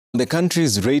The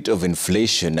country's rate of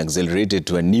inflation accelerated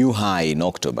to a new high in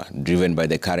October, driven by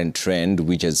the current trend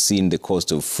which has seen the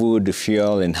cost of food,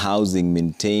 fuel and housing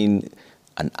maintain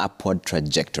an upward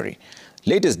trajectory.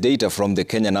 Latest data from the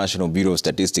Kenya National Bureau of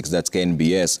Statistics, that's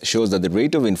KNBS, shows that the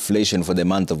rate of inflation for the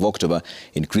month of October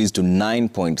increased to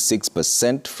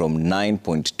 9.6% from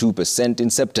 9.2% in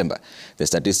September. The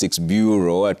Statistics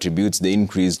Bureau attributes the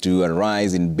increase to a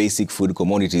rise in basic food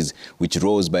commodities, which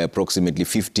rose by approximately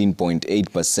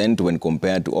 15.8% when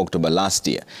compared to October last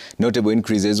year. Notable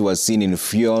increases were seen in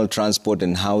fuel, transport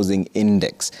and housing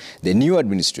index. The new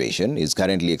administration is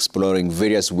currently exploring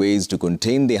various ways to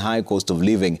contain the high cost of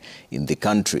living in the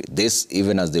country. This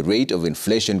even as the rate of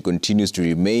inflation continues to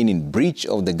remain in breach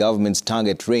of the government's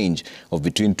target range of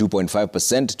between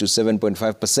 2.5% to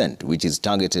 7.5%, which is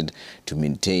targeted to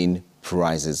maintain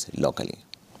prices locally.